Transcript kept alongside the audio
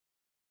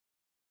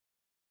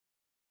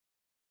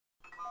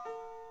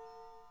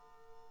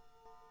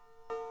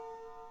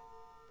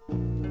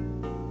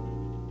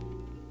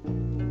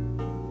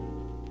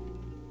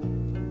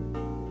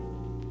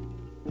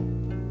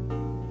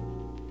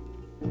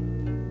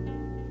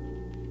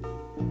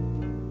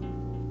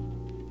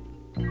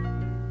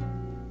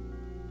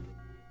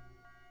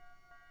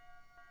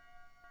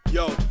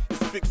Yo,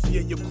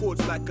 asphyxiate your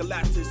chords like a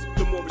lattice.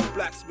 The Morris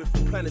blacksmith,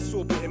 planets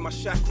orbiting my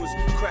chakras.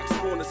 Crack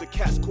spawn as a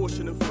cat's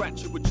caution and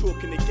fracture with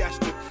chalk in the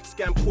gastric.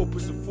 Scam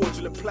corpus of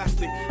fraudulent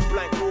plastic.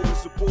 Blank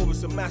auras of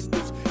borers and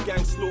masters.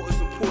 Gang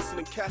slaughters and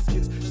porcelain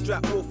caskets.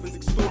 Strap orphans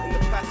extorting the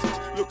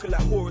passage. Looking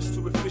like Horus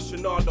to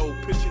aficionado.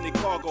 Pitching their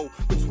cargo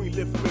between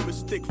lift mirrors,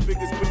 stick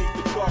figures beneath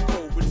the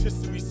charcoal.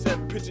 Rotisserie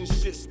scent, pigeon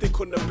shit, stick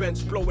on the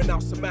bench, blowing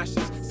out some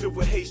ashes.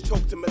 Silver haze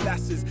choked in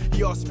molasses.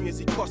 He asked me as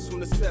he crossed from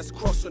the cess,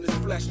 cross on his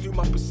flesh. Do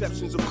my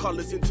perceptions of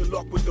colours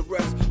interlock with the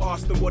rest.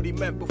 Asked him what he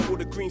meant before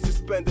the green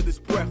suspended his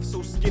breath.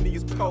 So skinny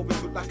his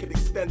pelvis looked like it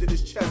extended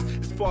his chest.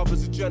 His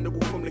father's a general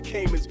from the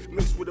Caymans,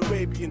 mixed with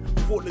Arabian.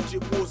 Fought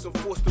legit wars and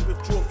forced to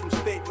withdraw from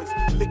statements.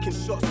 Licking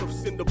shots off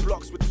cinder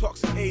blocks with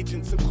toxic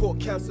agents. And caught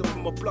cancer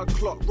from a blood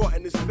clot rot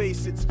in his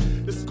face. It's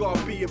the scar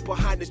being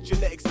behind his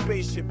genetic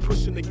spaceship,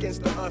 pushing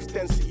against the earth's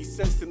density,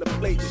 sensed in the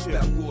plate shit.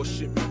 That raw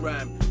shit we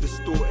ram,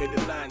 distorted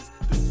the lines.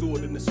 The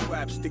sword and the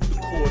scrap, stick the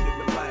cord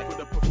in the mic. With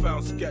a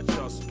profound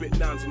sketcher, spit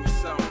nouns in your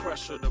sound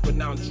pressure. The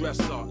renowned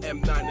dresser, M9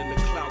 in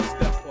the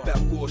Cloudsteppa. That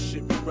raw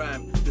shit we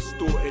ram,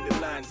 distorted the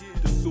lines.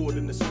 The sword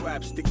and the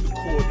scrap, stick the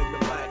cord in the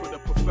mic. With a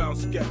profound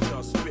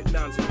sketcher, spit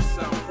nouns in your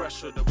sound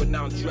pressure. The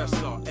renowned dresser,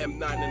 M9 in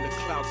the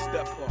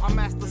Cloudsteppa. I'm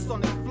master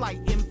sonic flight,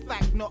 in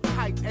fact not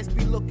hype.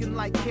 SB looking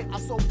like hit, I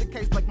solved the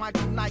case like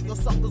Michael Knight. Your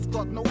suckers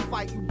got no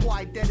fight, you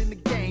boy dead in the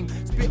game.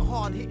 Spit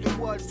hard, hitting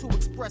words to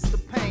express the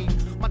pain.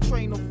 My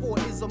train of thought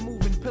is a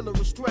moving pillar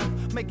of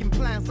strength, making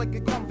plans like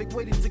a convict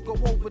waiting to go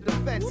over the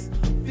fence.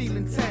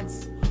 Feeling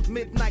tense,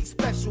 midnight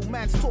special.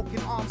 Man's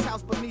talking arms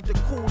house but need to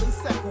cool and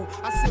settle.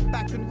 I sit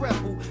back and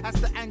revel as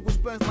the anguish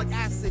burns like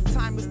acid.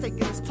 Time is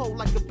taking its toll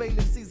like a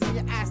bailiff season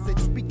your acid.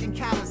 Speaking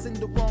callous in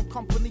the wrong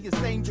company is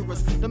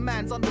dangerous. The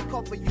man's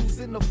undercover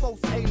using a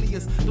false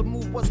alias. The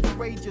move was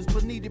courageous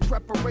but needed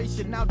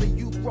preparation. Now the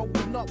youth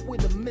growing up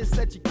with a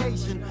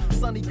miseducation.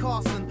 Sonny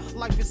Carson,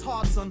 life is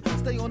hard son.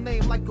 Stay on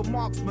name like a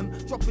marksman,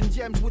 dropping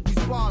gems with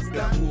these bars.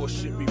 That raw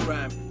shit we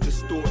ram,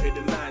 distorted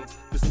the lines.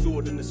 The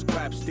sword and the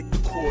scrap, stick the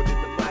cord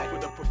in the mic.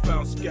 With a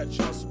profound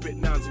sketcher, spit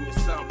nouns in your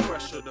sound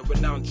pressure. The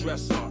renowned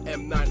dresser,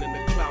 M9 in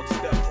the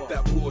Cloudsteppa.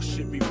 That raw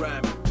shit we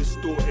ram,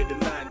 distorted the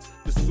lines.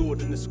 The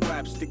sword and the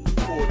scrap, stick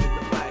the cord in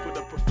the mic. With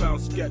a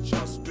profound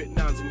sketcher, spit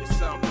nouns in your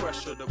sound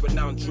pressure. The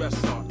renowned dresser,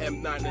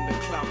 M9 in the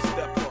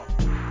Cloudsteppa.